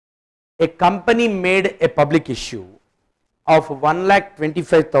a company made a public issue of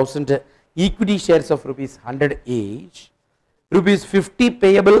 1,25,000 equity shares of rupees 100 each, rupees 50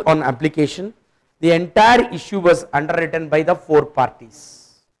 payable on application. The entire issue was underwritten by the four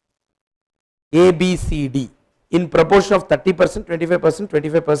parties A, B, C, D in proportion of 30%, 25%,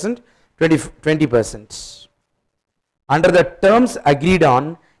 25%, 20%. Under the terms agreed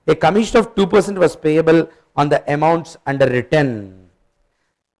on, a commission of 2% was payable on the amounts underwritten.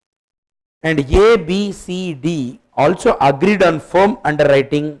 And A, B, C, D also agreed on firm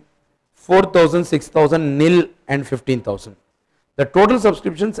underwriting 4,000, 6,000, nil and 15,000. The total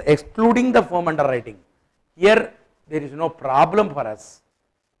subscriptions excluding the firm underwriting. Here there is no problem for us.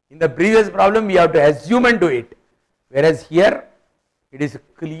 In the previous problem we have to assume and do it. Whereas here it is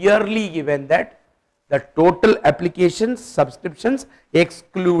clearly given that the total applications, subscriptions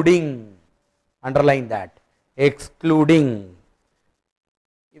excluding, underline that, excluding.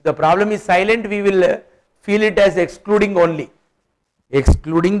 If the problem is silent, we will feel it as excluding only.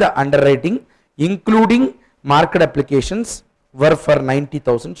 Excluding the underwriting, including market applications were for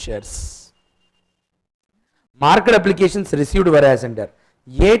 90,000 shares. Market applications received were as under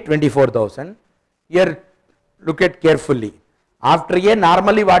A 24,000. Here look at carefully. After A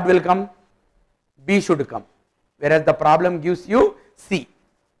normally what will come? B should come. Whereas the problem gives you C.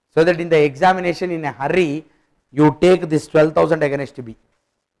 So that in the examination in a hurry you take this 12,000 against B.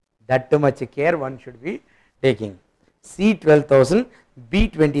 That too much care one should be taking. C 12,000, B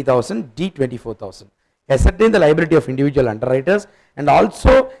 20,000, D 24,000. Ascertain the liability of individual underwriters and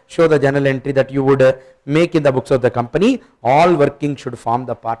also show the journal entry that you would make in the books of the company. All working should form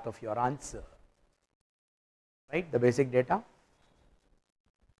the part of your answer. Right, the basic data.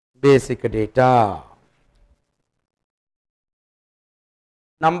 Basic data.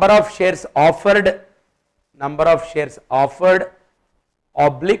 Number of shares offered,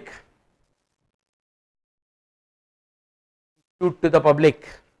 oblique to the public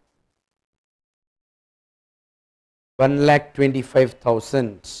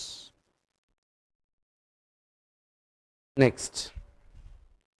 1,25,000. Next,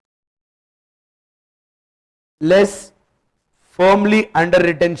 less firmly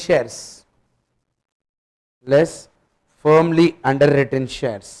underwritten shares, less firmly underwritten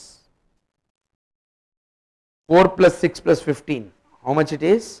shares. 4 plus 6 plus 15, how much it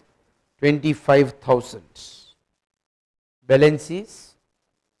is? 25,000. Balance is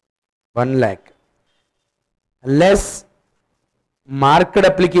 1 lakh. Less market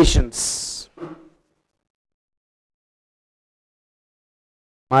applications,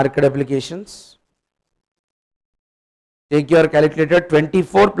 take your calculator.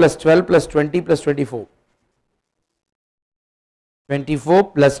 24 plus 12 plus 20 plus 24, 24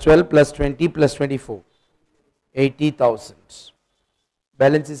 plus 12 plus 20 plus 24, 80,000.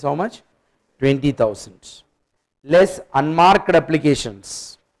 Balance is how much? 20,000. Less unmarked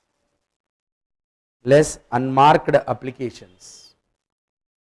applications,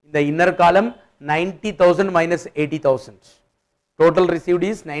 in the inner column 90,000 minus 80,000, total received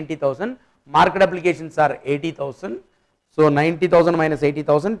is 90,000, marked applications are 80,000, so 90,000 minus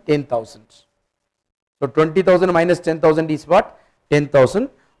 80,000, 10,000. So 20,000 minus 10,000 is what? 10,000.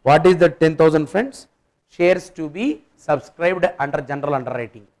 What is the 10,000 friends? Shares to be subscribed under general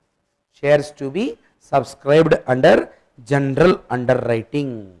underwriting. Shares to be subscribed under general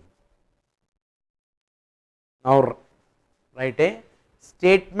underwriting. Now write a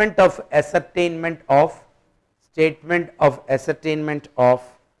statement of ascertainment of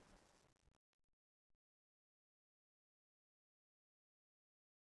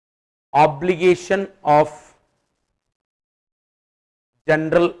obligation of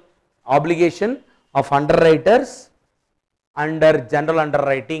underwriters under general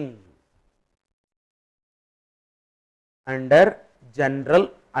underwriting.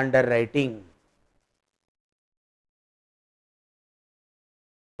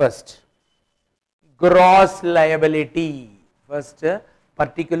 First, gross liability. First,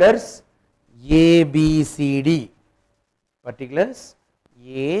 particulars A, B, C, D. Particulars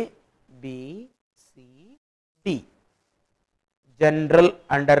A, B, C, D. General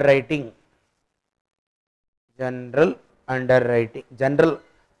underwriting.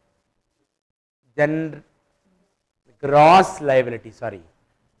 Gross liability.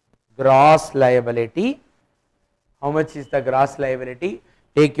 Gross liability. How much is the gross liability?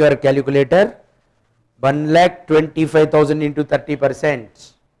 Take your calculator. 1,25,000 into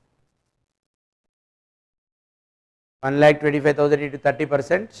 30%. 1,25,000 into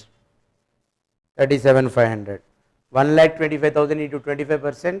 30%. 37,500. 1,25,000 into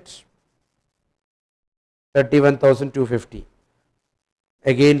 25%. 31,250.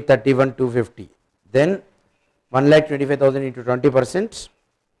 again 31,250. Then 1,25,000 into 20%.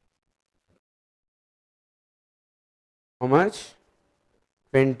 How much?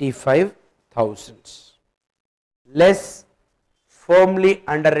 25,000. Less firmly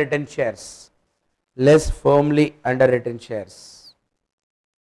underwritten shares. Less firmly underwritten shares.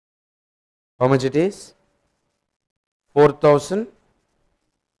 How much it is? 4,000,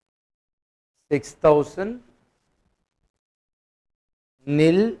 6,000,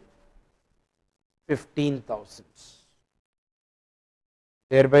 nil, 15,000.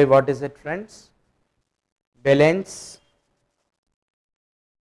 Thereby what is it, friends? Balance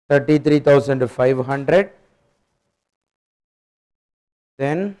 33,500.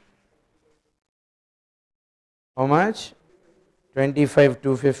 Then how much?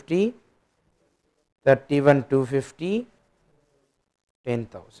 25,250, 31,250,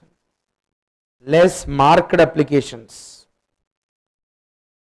 10,000. Less marked applications,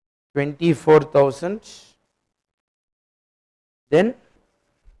 24,000. Then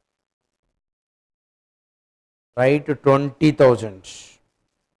write 20,000.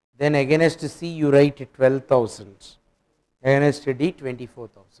 Then against C you write 12,000. Against D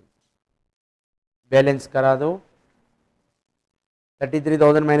 24,000. Balance करा दो.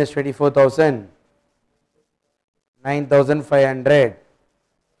 33,000 minus 24,000. 9,500.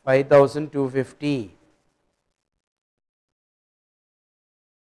 5,250.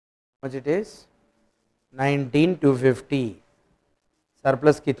 How much it is? 19,250.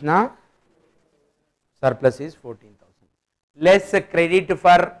 Surplus कितना? Surplus is 14,000. Less credit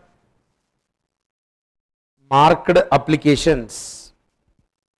for marked applications.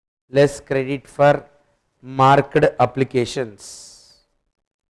 Less credit for marked applications.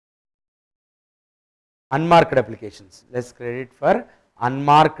 Unmarked applications. Less credit for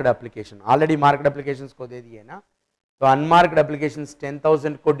unmarked application. Already marked applications को दे दिए ना. तो unmarked applications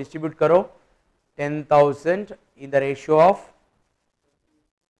 10,000 को distribute करो. 10,000 in the ratio of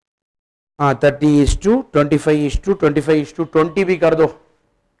 30:25:20 भी कर दो.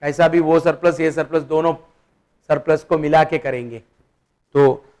 ऐसा भी वो सरप्लस ये सरप्लस दोनों सरप्लस को मिला के करेंगे.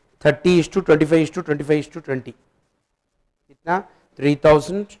 तो 30:25:25:20 कितना?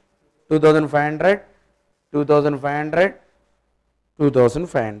 3,000, 2,500, 2,500,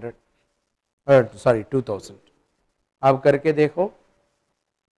 2,500, सॉरी 2,000. अब करके देखो.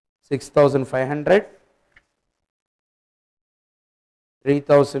 6,500,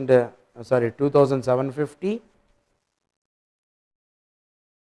 3,000, sorry 2,750,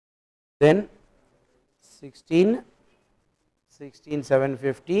 then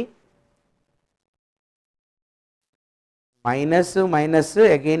 16,750 minus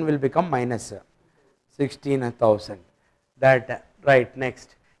again will become minus 16,000. That right.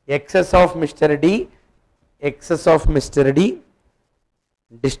 Next, excess of Mr. D, excess of Mr. D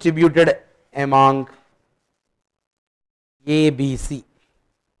distributed among A, B, C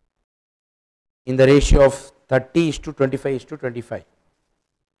in the ratio of 30:25:25.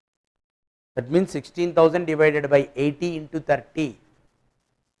 That means 16,000 divided by 80 into 30.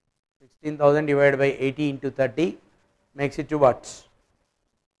 16,000 divided by 80 into 30 makes it to what?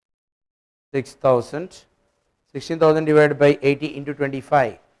 6,000. 16,000 divided by 80 into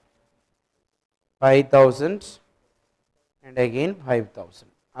 25. 5,000 and again 5,000.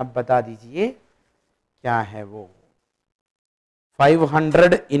 अब बता दीजिए क्या है वो.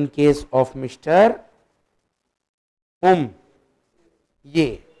 500 in case of Mr. A,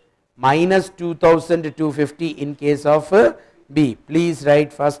 minus 2,250 in case of B. Please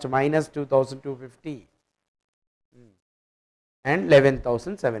write first minus 2,250 and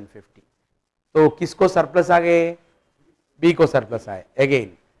 11,750. तो किसको surplus आ गए? B को सरप्लस आए.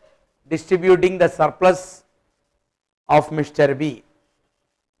 Again distributing the surplus of Mr. B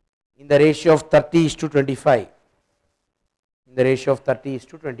in the ratio of 30:25. In the ratio of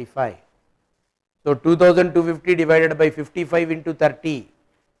 30:25. So 2,250 divided by 55 into 30.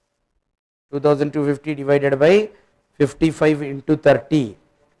 2,250 divided by 55 into 30.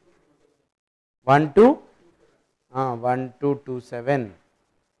 1227.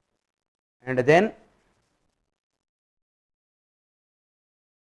 And then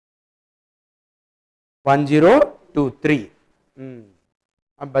 1023.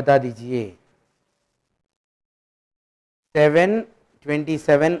 अब बता दीजिए.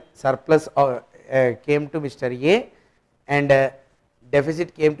 727 surplus came to Mr. A and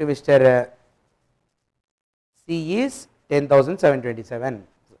deficit came to Mr. C is 10,727.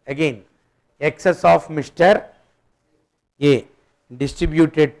 Again excess of Mr. A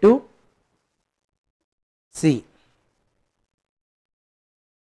distributed to C.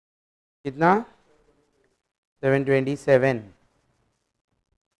 कितना? 727.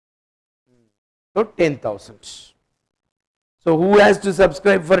 So 10,000. So who has to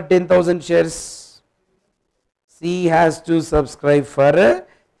subscribe for 10,000 shares? C has to subscribe for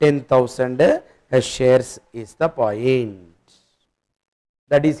 10,000 shares is the point.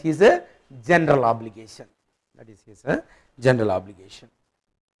 That is his general obligation. That is his general obligation.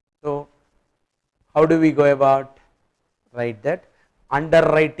 So how do we go about? Write that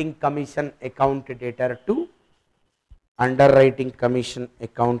underwriting commission account debtor to underwriting commission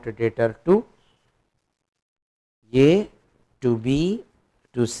account debtor to A, to B,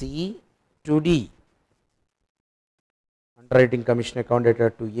 to C, to D. Underwriting commission account debtor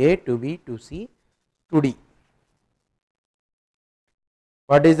to A, to B, to C, to D.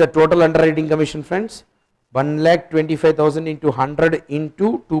 What is the total underwriting commission, friends? 1,25,000 into 100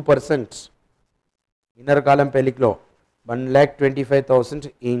 into 2%. Inner column pe likh lo.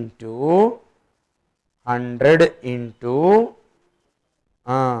 1,25,000 into 100 into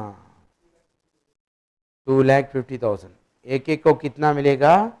 2,50,000. एक एक को कितना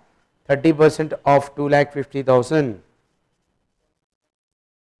मिलेगा? 30% of 2,50,000.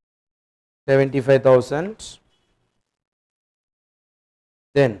 75,000.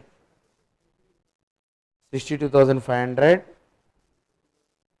 Then 62,500.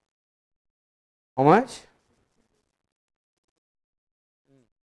 How much?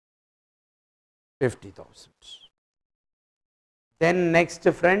 50,000. Then next,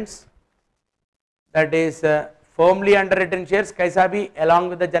 friends, that is firmly underwritten shares. Kaisa bhi along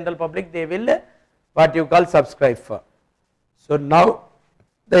with the general public they will what you call subscribe for. So now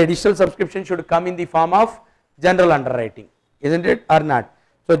the additional subscription should come in the form of general underwriting, isn't it or not?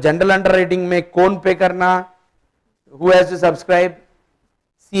 So general underwriting में कौन पे करना? Who has to subscribe?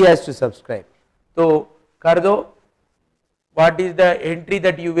 C has to subscribe. तो कर दो. What is the entry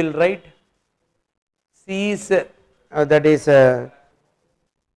that you will write? C is that is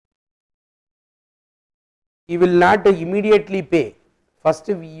he will not immediately pay. First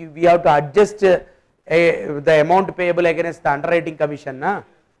we have to adjust the amount payable against the underwriting commission ना.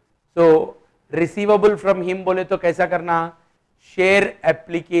 So receivable from him बोले तो कैसा करना? Share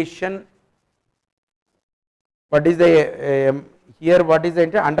application. What is the here? What is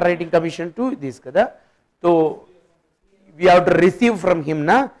the underwriting commission to this kada? So we have to receive from him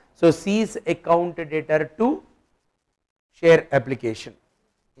na. So C's account debtor to share application.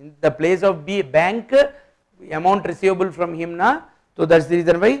 In the place of B bank amount receivable from him na. So that's the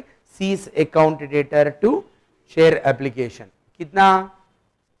reason why C's account debtor to share application. Kitna?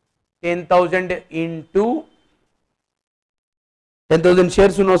 10,000 into 10,000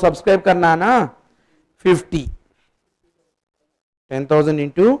 shares उन्होंने subscribe करना ना 50. 10,000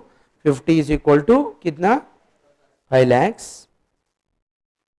 into 50 is equal to कितना? 5 lakhs.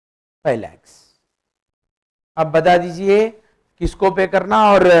 5 lakhs. अब बता दीजिए किसको पे करना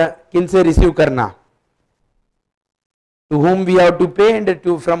और किन से रिसीव करना? To whom we have to pay and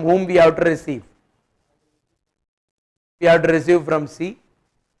to from whom we have to receive? We have to receive from C.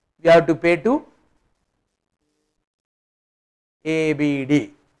 We have to pay to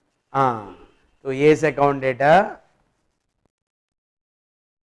ABD. So A's account data,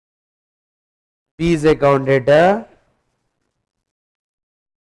 B's account data,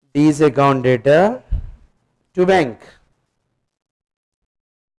 D's account data to bank.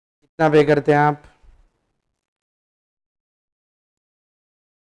 कितना पे करते हैं आप?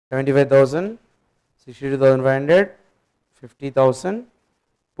 75,000, 62,500, 50,000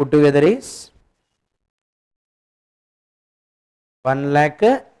 put together is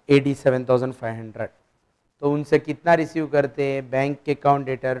 1,87,500. तो उनसे कितना receive करते हैं? Bank account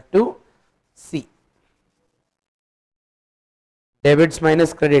debtor to C. Debits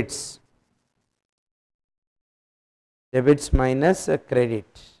minus credits. Debits minus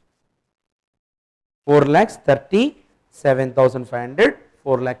credit. 4,37,500.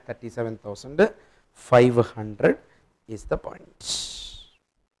 4,37,500 is the point.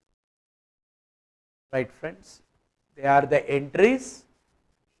 Right, friends? They are the entries,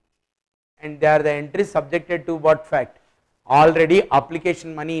 and they are the entries subjected to what fact? Already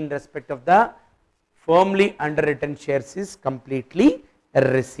application money in respect of the firmly underwritten shares is completely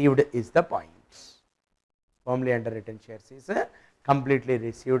received is the point. Firmly underwritten shares is completely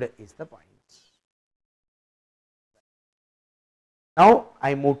received is the point. Now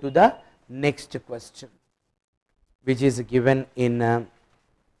I move to the next question, which is given in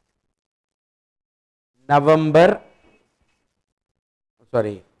November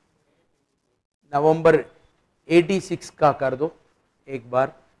 86 का कर दो एक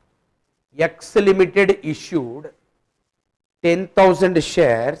बार. X Limited issued 10,000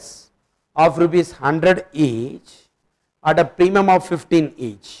 shares of rupees 100 each at a premium of 15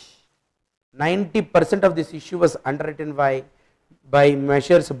 each. 90% of this issue was underwritten by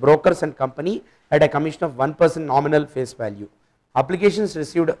measures brokers and company at a commission of 1% nominal face value. Applications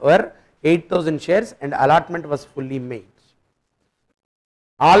received were 8,000 shares and allotment was fully made.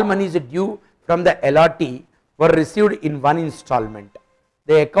 All monies due from the LRT were received in one installment.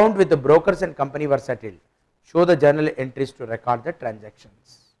 The account with the brokers and company were settled. Show the journal entries to record the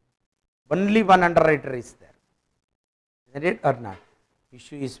transactions. Only one underwriter is there. Isn't it or not?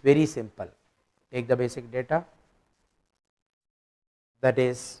 Issue is very simple. Take the basic data. That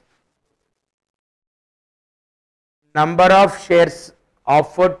is number of shares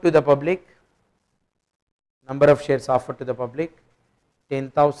offered to the public. Number of shares offered to the public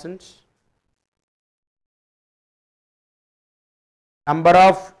 10,000. Number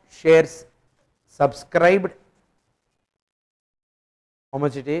of shares subscribed, how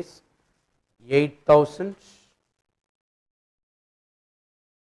much it is? 8,000.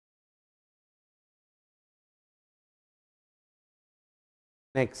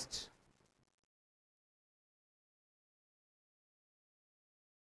 Next,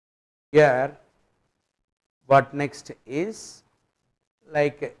 here what next is,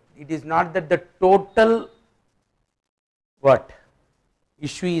 like it is not that the total what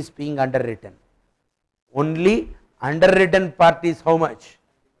issue is being underwritten, only underwritten part is how much?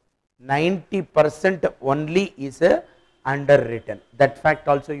 90% only is underwritten. That fact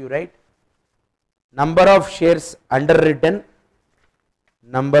also you write. Number of shares underwritten,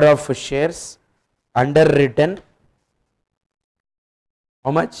 number of shares underwritten,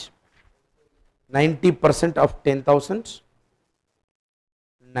 how much? 90% of 10,000,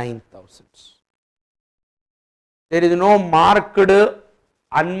 9,000. There is no marked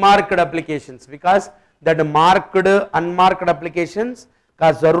unmarked applications, because that marked unmarked applications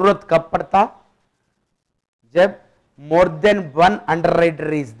का जरूरत कब पड़ता? जब more than one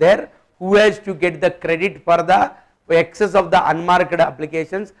underwriter is there who has to get the credit for the excess of the unmarked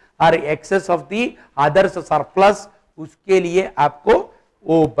applications or excess of the others surplus, उसके लिए आपको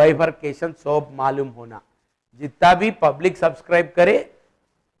वो bifurcation सब मालूम होना. जितना भी public subscribe करे,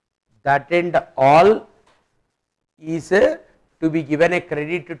 that and all is to be given a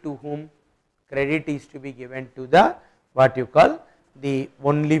credit to whom? Credit is to be given to the what you call the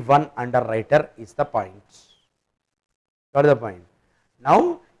only one underwriter is the point. Got the point?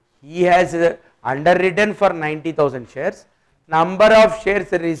 Now he has underwritten for 90,000 shares. Number of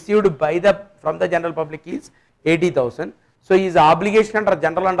shares received by the from the general public is 80,000. So his obligation under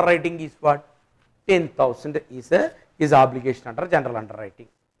general underwriting is what? 10,000 is his obligation under general underwriting.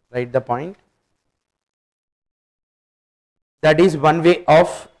 Write the point. That is one way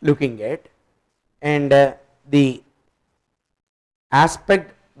of looking at, and the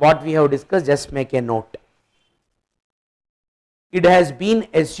aspect what we have discussed, just make a note. It has been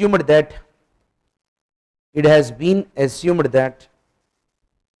assumed that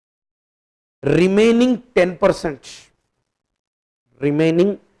remaining 10%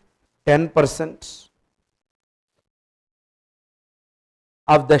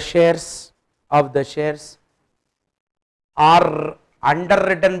 of the shares are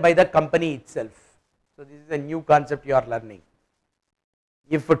underwritten by the company itself. So this is a new concept you are learning.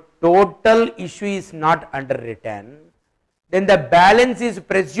 If a total issue is not underwritten, then the balance is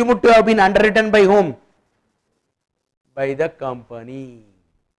presumed to have been underwritten by whom? By the company.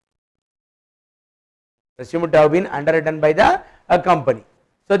 Presumed to have been underwritten by the company.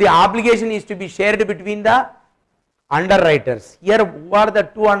 So the obligation is to be shared between the underwriters. Here who are the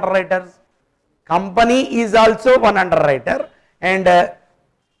two underwriters? Company is also one underwriter, and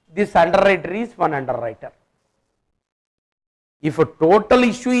this underwriter is one underwriter. If a total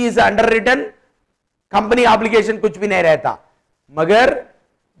issue is underwritten, company obligation कुछ भी नहीं रहता, मगर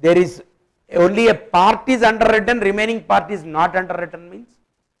there is only a part is underwritten, remaining part is not underwritten, means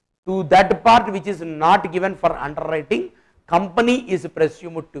to that part which is not given for underwriting, company is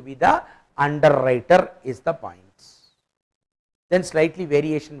presumed to be the underwriter is the points. Then slightly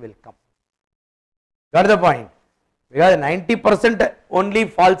variation will come. Got the point? Because 90% only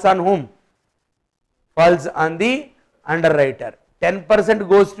falls on whom? Falls on the underwriter. 10%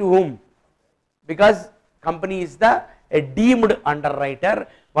 goes to whom? Because company is the deemed underwriter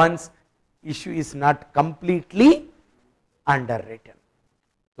once issue is not completely underwritten.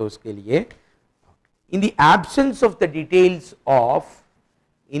 So उसके लिए in the absence of the details of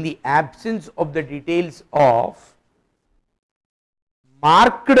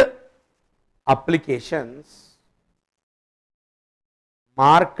marked applications,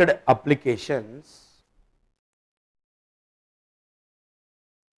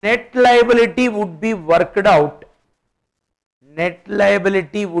 net liability would be worked out net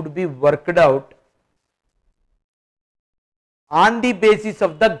liability would be worked out on the basis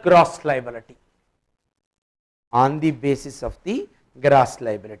of the gross liability, on the basis of the gross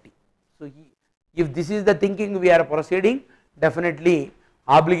liability. So, if this is the thinking we are proceeding, definitely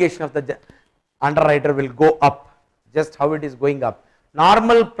obligation of the underwriter will go up. Just how it is going up.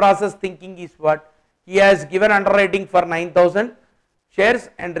 Normal process thinking is what? He has given underwriting for 9,000 shares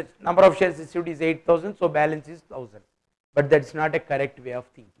and number of shares issued is 8,000, so balance is 1,000. But that is not a correct way of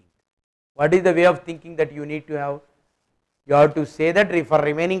thinking. What is the way of thinking that you need to have? You have to say that for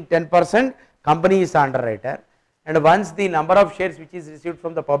remaining 10%, company is underwriter, and once the number of shares which is received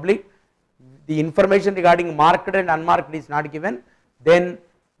from the public, the information regarding marked and unmarked is not given, then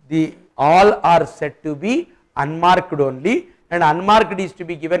the all are said to be unmarked only, and unmarked is to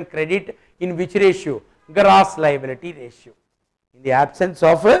be given credit in which ratio? Gross liability ratio. In the absence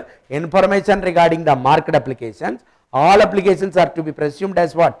of information regarding the marked applications, all applications are to be presumed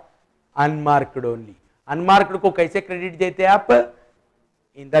as what? Unmarked only. Unmarked को कैसे credit देते हैं आप?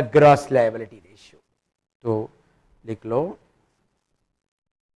 In the gross liability ratio. तो लिख लो.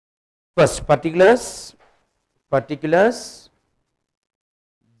 First, particulars,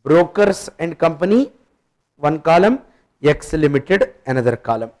 brokers and company, one column, X Limited, another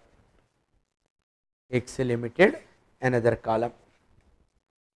column, X Limited, another column.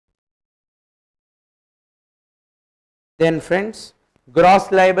 Then friends,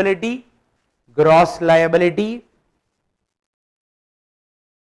 gross liability,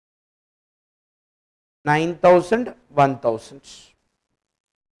 9,000, 1,000.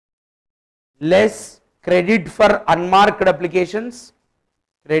 Less credit for unmarked applications,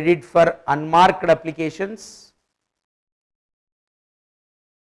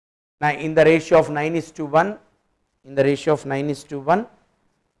 now in the ratio of 9:1,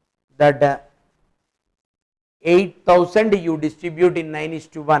 that 8,000 you distribute in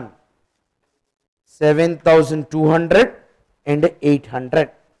 9:1, 7,200 and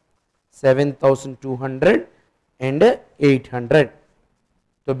 800, 7,200 and 800.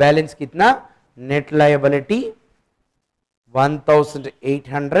 So balance कितना? Net liability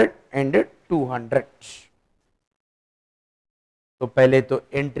 1,800 and 200. तो पहले तो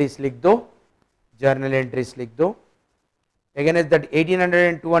entries लिख दो, journal entries लिख दो. Against that 1,800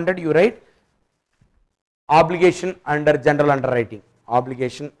 and 200 you write obligation under general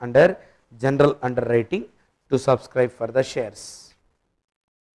underwriting, to subscribe for the shares,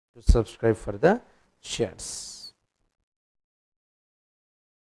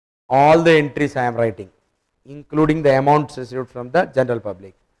 all the entries I am writing, including the amounts received from the general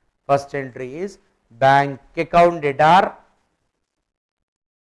public. First entry is bank account debtor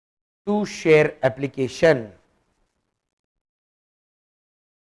to share application.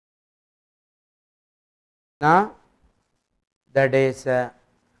 Now that is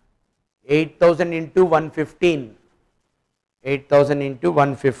 8,000 into 115, 8,000 into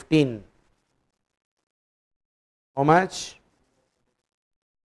 115, how much?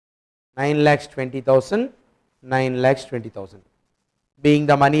 9,20,000, 9,20,000 being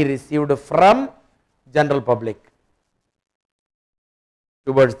the money received from general public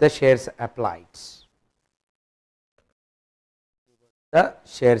towards the shares applied.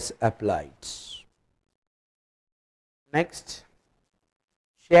 Next,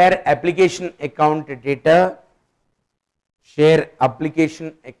 share application account data,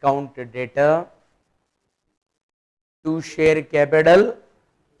 to share capital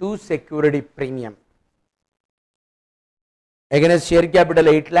to security premium. Against share capital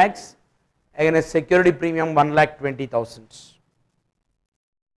 8 lakhs, against security premium 1,20,000.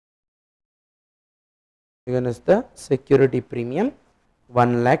 Against the security premium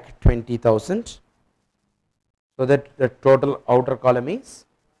 1,20,000. So that the total outer column is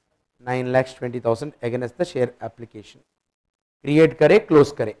 9,20,000 against the share application. Create करे,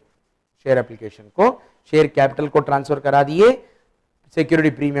 close करे. Share application को, share capital को transfer करा दिए, security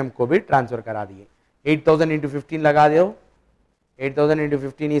premium को भी transfer करा दिए. 8,000 into 15 लगा दो. 8,000 into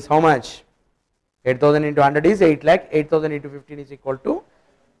 15 is how much? 8,000 into 100 is 8 lakh. 8,000 into 15 is equal to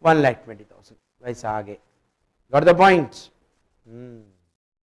 1,20,000. वैसा आगे. Got the point?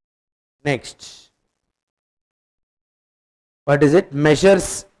 Next. What is it?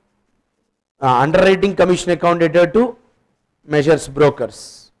 Measures underwriting commission account debtor to measures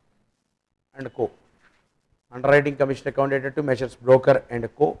brokers and co. Underwriting commission account debtor to measures broker and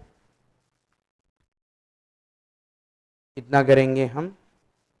co. कितना करेंगे हम?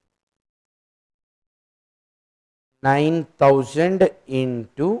 9,000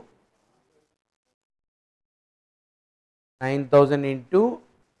 into 9,000 into,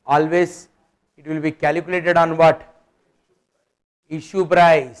 always it will be calculated on what? Issue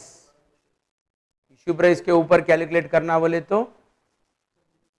price, issue price के ऊपर calculate करना बोले तो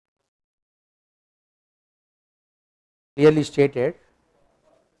clearly stated,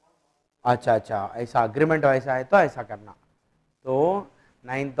 अच्छा अच्छा ऐसा अग्रीमेंट ऐसा है तो ऐसा करना, तो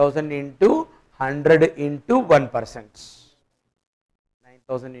 9000 into 100 into 1%,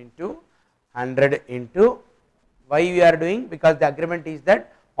 9000 into 100 into, why we are doing, because the agreement is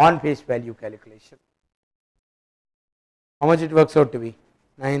that on face value calculation. How much it works out to be?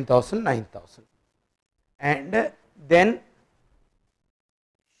 9000, 9000, and then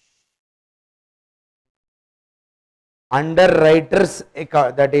underwriters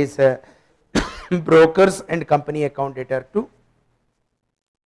account, that is brokers and company account debtor to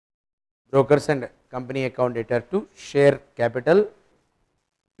brokers and company account debtor to share capital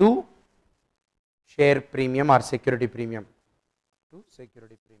to share premium or security premium to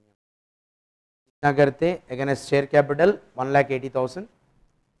security premium. कितना करते against share capital 1,80,000,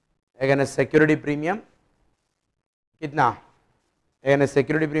 against security premium कितना, against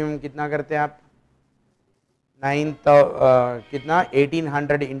security premium कितना करते हैं आप, 9 कितना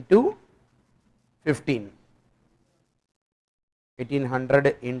 1800 into 15,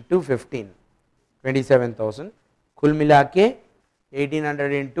 1800 into 15 27,000, कुल मिला के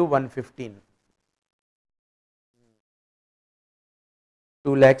 1800 into 115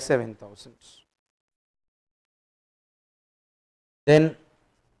 2,07,000. Then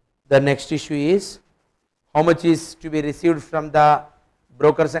the next issue is how much is to be received from the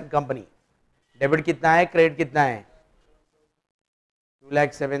brokers and company. Debit कितना है, क्रेडिट कितना है,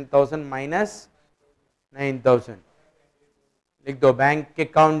 2,07,000 माइनस 9,000, लिख दो bank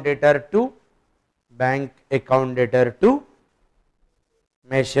account debtor to, bank account debtor to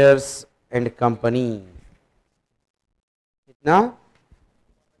measures and company, कितना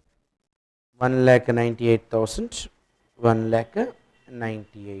 1,98,000,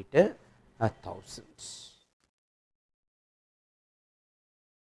 1,98,000.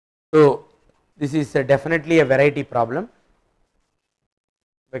 So this is definitely a variety problem,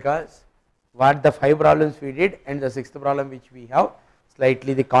 because what the 5 problems we did and the 6th problem which we have,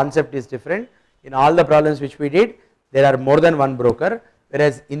 slightly the concept is different. In all the problems which we did, there are more than one broker,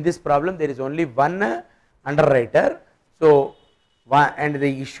 whereas in this problem there is only one underwriter. So and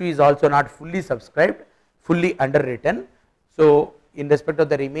the issue is also not fully subscribed, fully underwritten. So in respect of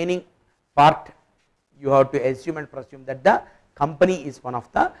the remaining part, you have to assume and presume that the company is one of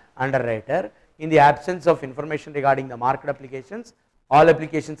the underwriter. In the absence of information regarding the marked applications, all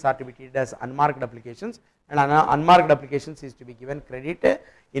applications are to be treated as unmarked applications, and unmarked applications is to be given credit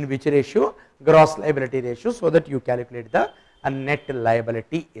in which ratio, gross liability ratio, so that you calculate the net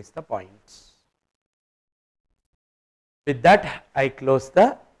liability is the points. With that I close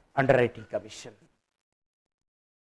the underwriting commission.